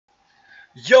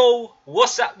Yo,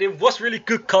 what's happening? What's really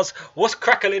good, cuz? What's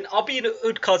crackling? I'll be in the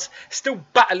hood, cuz. Still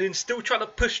battling, still trying to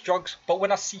push drugs. But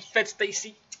when I see feds,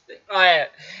 they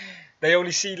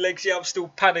only see legs. Yeah, I'm still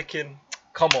panicking.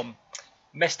 Come on.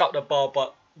 Messed up the bar,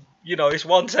 but, you know, it's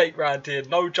one take round here.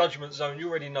 No judgment zone. You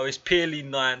already know. It's Peerly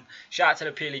 9. Shout out to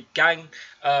the Peerly gang.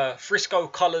 Frisco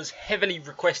colours heavily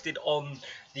requested on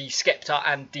the Skepta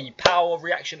and the Power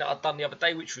reaction that I'd done the other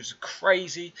day, which was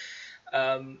crazy.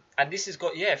 And this has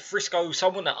got, yeah, Frisco,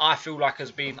 someone that I feel like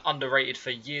has been underrated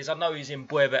for years. I know he's in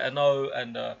Boy Better Know,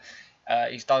 and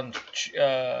he's done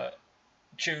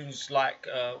tunes like,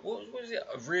 what was it?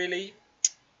 Really?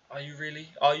 Are you really?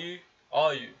 Are you?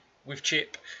 Are you? With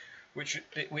Chip, which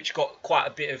got quite a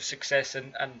bit of success,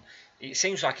 and it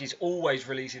seems like he's always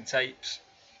releasing tapes.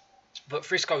 But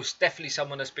Frisco's definitely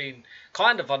someone that's been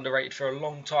kind of underrated for a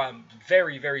long time.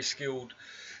 Very, very skilled.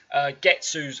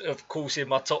 Ghetts, who's of course in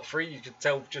my top 3, you can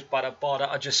tell just by the bar that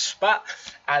I just spat,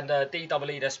 and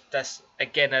DWE, that's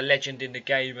again a legend in the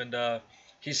game, and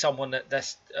he's someone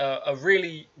that's a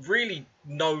really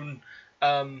known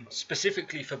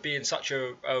specifically for being such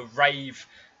a rave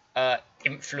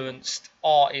influenced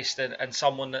artist, and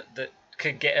someone that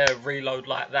can get a reload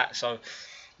like that. So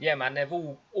yeah, man, they're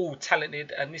all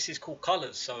talented, and this is called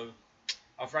Colours. So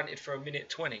I've ranted for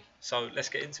 1:20, so let's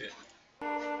get into it.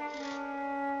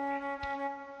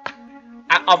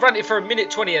 I ran it for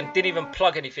 1:20 and didn't even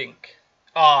plug anything.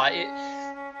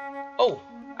 Oh,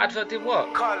 advert didn't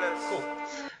work. Cool.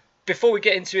 Before we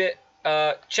get into it,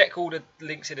 check all the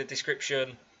links in the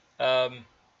description.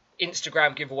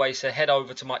 Instagram giveaway, so head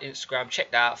over to my Instagram, check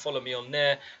that out, follow me on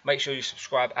there. Make sure you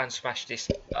subscribe and smash this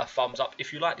thumbs up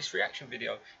if you like this reaction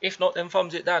video. If not, then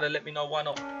thumbs it down and let me know why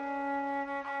not.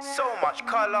 So much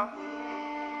colour.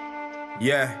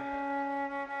 Yeah.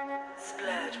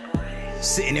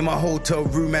 Sitting in my hotel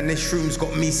room, and this room's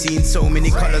got me seeing so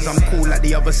many colours. I'm cool like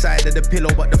the other side of the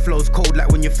pillow, but the flow's cold like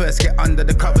when you first get under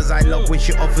the covers. I love when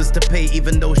she offers to pay,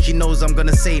 even though she knows I'm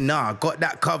gonna say nah, got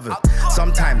that covered.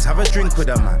 Sometimes have a drink with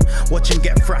her, man, watch him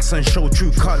get frass and show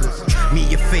true colours. Meet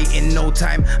your fate in no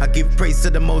time, I give praise to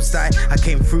the Most High. I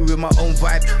came through with my own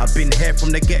vibe, I've been here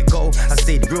from the get-go. I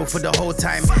stayed real for the whole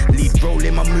time, lead role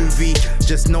in my movie.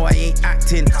 Just know I ain't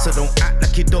acting, so don't act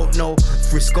like you don't know.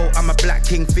 Frisco, I'm a black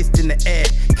king, fist in the air.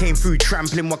 Came through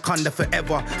trampling Wakanda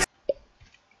forever.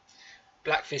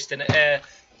 Black fist in the air.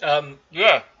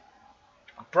 Yeah,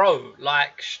 bro,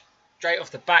 like straight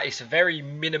off the bat, it's a very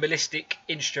minimalistic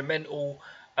instrumental.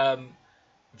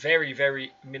 Very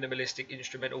minimalistic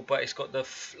instrumental, but it's got the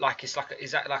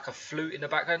is that like a flute in the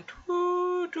background?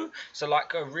 So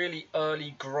like a really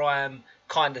early grime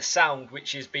kind of sound,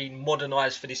 which is being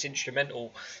modernized for this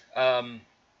instrumental.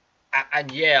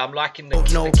 And yeah, I'm liking the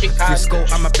kick pattern. Frisco,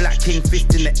 I'm a black king,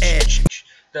 fist in the air.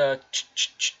 The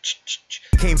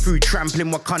came through trampling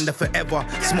Wakanda forever.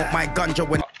 Smoke my ganja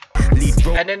when lead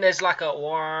bro. And then there's like a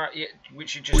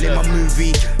which you just in my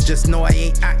movie. Just know I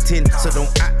ain't acting, so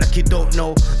don't act like you don't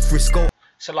know. Frisco.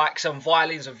 So like some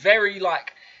violins are very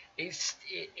like it's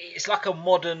like a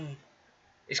modern.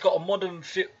 It's got a modern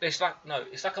feel. It's like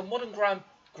a modern grime,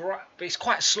 but it's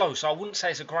quite slow. So I wouldn't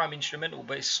say it's a grime instrumental,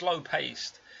 but it's slow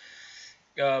paced.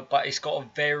 But it's got a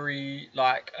very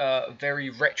very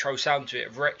retro sound to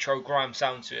it, retro grime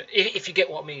sound to it. If you get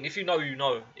what I mean, if you know, you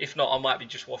know. If not, I might be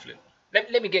just waffling.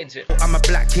 Let me get into it. I'm a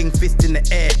black king, fist in the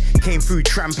air. Came through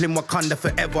trampling Wakanda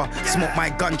forever. Smoke my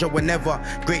ganja whenever.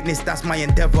 Greatness, that's my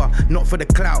endeavor. Not for the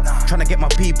clout, trying to get my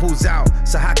peoples out.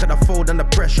 So how could I fold under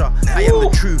pressure? I am the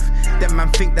truth. Them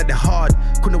man think that they're hard.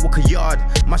 Couldn't walk a yard,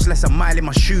 much less a mile in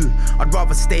my shoe. I'd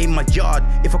rather stay in my yard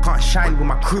if I can't shine with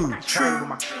my crew. True.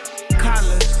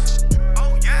 Colours,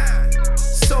 oh yeah,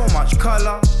 so much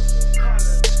colour.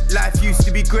 Life used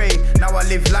to be grey, now I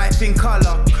live life in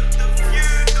colour.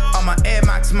 I'm an Air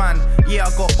Max man, yeah,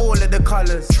 I got all of the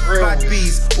colours. Bad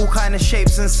bees, all kind of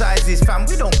shapes and sizes, fam,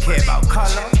 we don't care about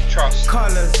colour. Trust.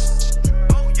 Colours,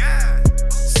 oh yeah,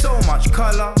 so much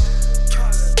colour.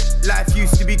 Life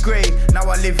used to be grey, now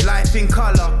I live life in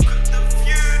colour.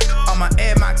 I'm an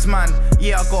Air Max man,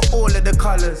 yeah, I got all of the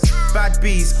colours. Bad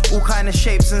bees, all kind of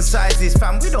shapes and sizes,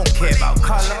 fam, we don't care about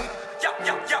colour.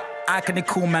 How can they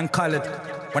call man coloured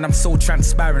when I'm so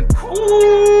transparent?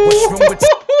 What's wrong with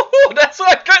that's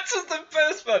why Ghetts is the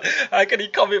first one. How can he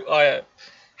come in?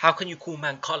 How can you call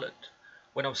man coloured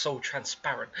when I'm so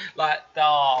transparent? Like,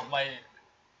 oh my,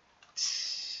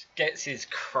 Ghetts is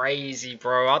crazy,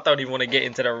 bro. I don't even want to get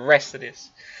into the rest of this.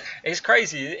 It's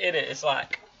crazy, isn't it? It's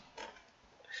like,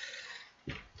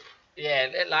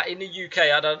 yeah, like in the UK,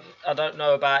 I don't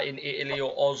know about in Italy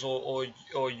or Oz or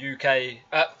UK,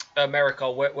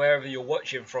 America, wherever you're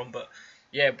watching from, but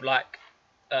yeah, like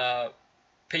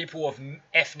people of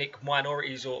ethnic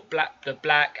minorities or the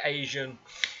black Asian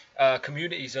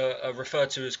communities are referred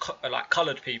to as like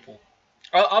coloured people.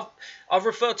 I've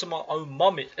referred to my own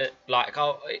mum like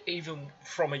even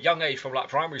from a young age, from like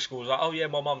primary school, like, oh yeah,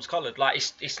 my mum's coloured. Like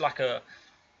it's like a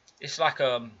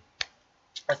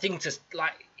thing to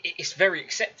like, it's very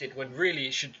accepted when really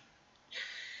it should.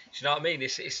 You know what I mean?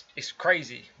 It's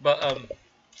crazy, but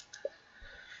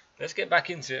let's get back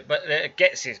into it. But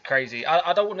Ghetts is crazy.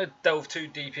 I don't want to delve too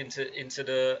deep into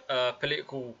the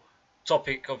political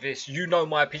topic of this. You know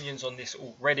my opinions on this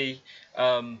already.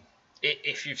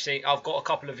 If you've seen, I've got a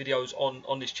couple of videos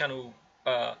on this channel.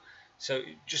 So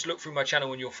just look through my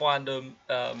channel and you'll find them.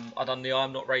 I done the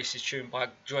I'm Not Racist tune by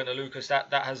Joyner Lucas.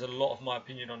 That has a lot of my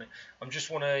opinion on it. I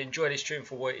just want to enjoy this tune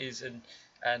for what it is, and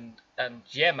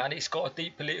yeah, man, it's got a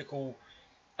deep political.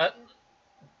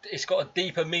 It's got a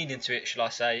deeper meaning to it, shall I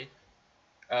say?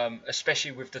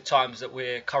 Especially with the times that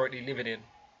we're currently living in.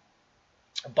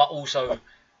 But also,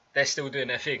 they're still doing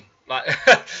their thing, like,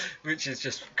 which is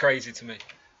just crazy to me.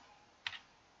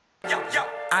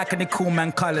 How can they call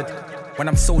man coloured when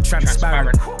I'm so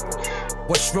transparent?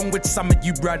 What's wrong with some of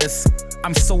you brothers?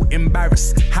 I'm so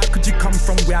embarrassed. How could you come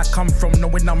from where I come from,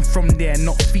 knowing I'm from there,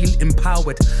 not feel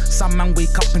empowered? Some man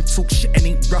wake up and talk shit and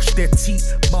ain't brushed their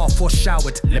teeth, bath or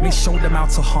showered. Let me show them how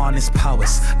to harness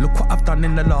powers. Look what I've done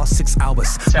in the last 6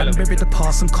 hours. Man bury the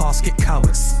past and casket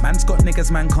cowards. Man's got niggas,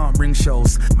 man can't bring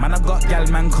shows. Man I got gal,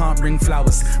 man can't bring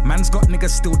flowers. Man's got niggas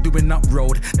still doing up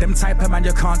road. Them type of man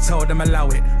you can't tell them allow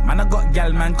it. Man I got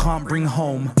gal, man can't bring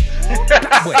home.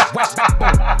 Black boy, white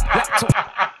backbone, black top.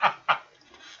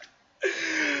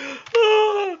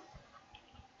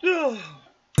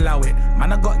 Allow it,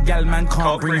 man I got gal, man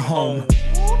can't bring home.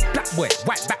 Black boy,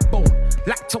 white backbone,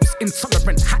 lactose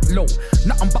intolerant, hat low.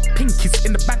 Nothing but pinkies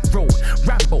in the bankroll.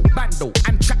 Rambo, bando,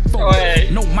 and track phone.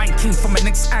 No, mine came from a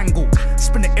next angle.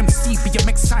 Spin the MC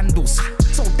BMX sandals.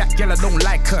 Told that girl I don't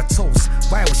like her toes.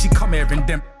 Why would she come here in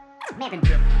them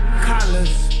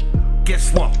colors?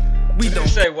 Guess what? We don't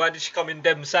say why did she come in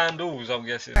them sandals, I'm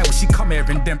guessing. Why would she come here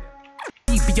in them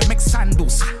BMX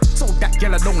sandals? Told that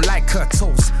girl I don't like her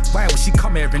toes. Why would she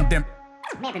come here in them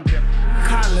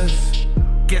colors?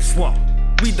 Guess what?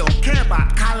 We don't care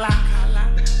about color.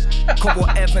 Cause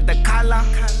whatever the color,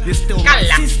 you're still my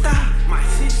sister. My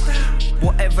sister.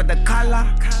 Whatever the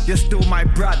color, you're still my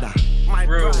brother. My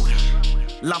brother.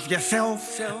 Love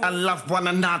yourself and love one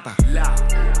another.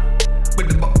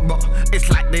 It's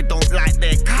like they don't like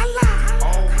their color.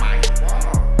 Oh my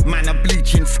God. Man are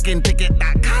bleaching skin to get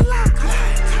that color.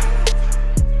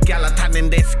 Gal are tanning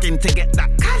their skin to get that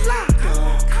color.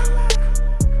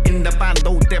 In the band,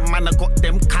 all them man I got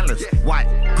them colours. White,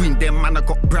 green, them man I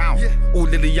got brown. All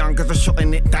of the youngers are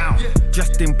shutting it down.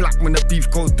 Dressed in black when the beef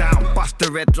goes down. Bust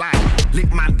the red line,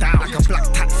 lick man down. Like a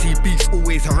black taxi, beef's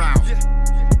always around.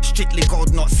 Strictly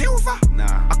gold, not silver.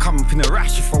 Nah. I come up in a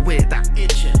rash if I wear that.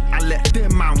 I let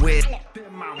them man wear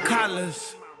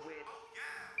colours.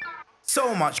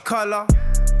 So much colour.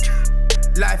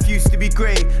 Life used to be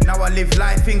grey, now I live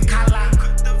life in colour.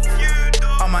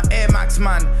 I'm an Air Max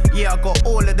man, yeah I got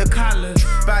all of the colours.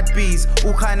 Bad bees,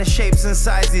 all kind of shapes and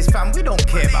sizes, fam, we don't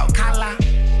care about colour.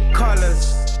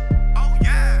 Colours, oh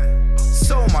yeah.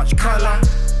 So much colour.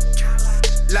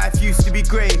 Life used to be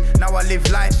grey, now I live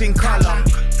life in colour.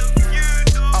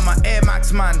 I'm an Air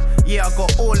Max man, yeah I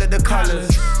got all of the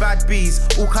colours. Bad bees,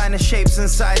 all kind of shapes and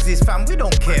sizes, fam, we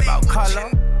don't care about colour.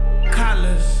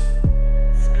 Colours.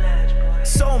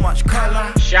 So much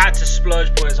colour. Shout out to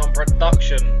Splurge Boys on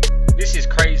production. This is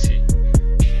crazy.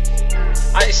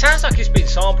 It sounds like it's been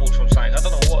sampled from something. I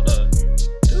don't know what though.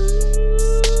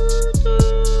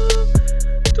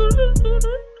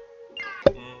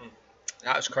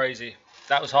 That was crazy.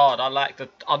 That was hard. I liked the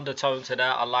undertone to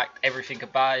that. I liked everything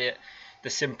about it. The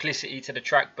simplicity to the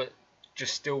track, but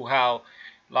just still how,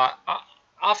 like,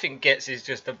 I think Ghetts is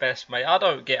just the best, mate. I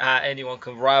don't get how anyone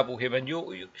can rival him. And you're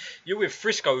with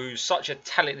Frisco, who's such a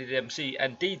talented MC,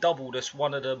 and D Double, that's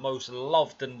one of the most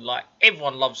loved, and like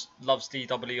everyone loves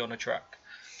DWE on a track.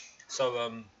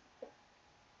 So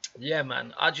yeah,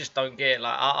 man, I just don't get it.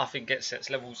 Like I think Ghetts sets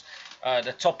levels.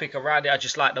 The topic around it, I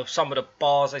just like some of the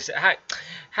bars. They said,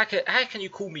 how can you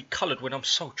call me coloured when I'm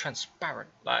so transparent?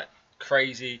 Like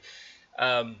crazy.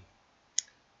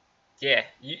 Yeah,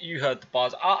 you heard the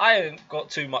bars. I ain't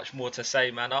got too much more to say,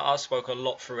 man. I spoke a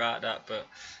lot throughout that. But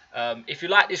if you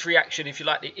like this reaction, if you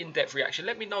like the in-depth reaction,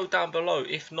 let me know down below.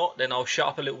 If not, then I'll shut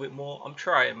up a little bit more. I'm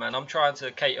trying, man. I'm trying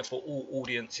to cater for all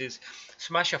audiences.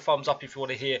 Smash a thumbs up if you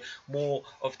want to hear more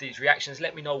of these reactions.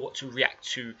 Let me know what to react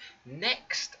to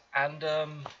next. And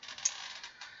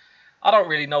I don't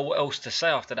really know what else to say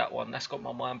after that one. That's got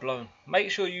my mind blown. Make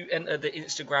sure you enter the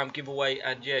Instagram giveaway,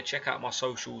 and yeah, check out my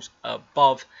socials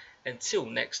above. Until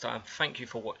next time, thank you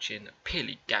for watching.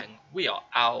 Pilly Gang, we are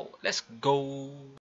out. Let's go.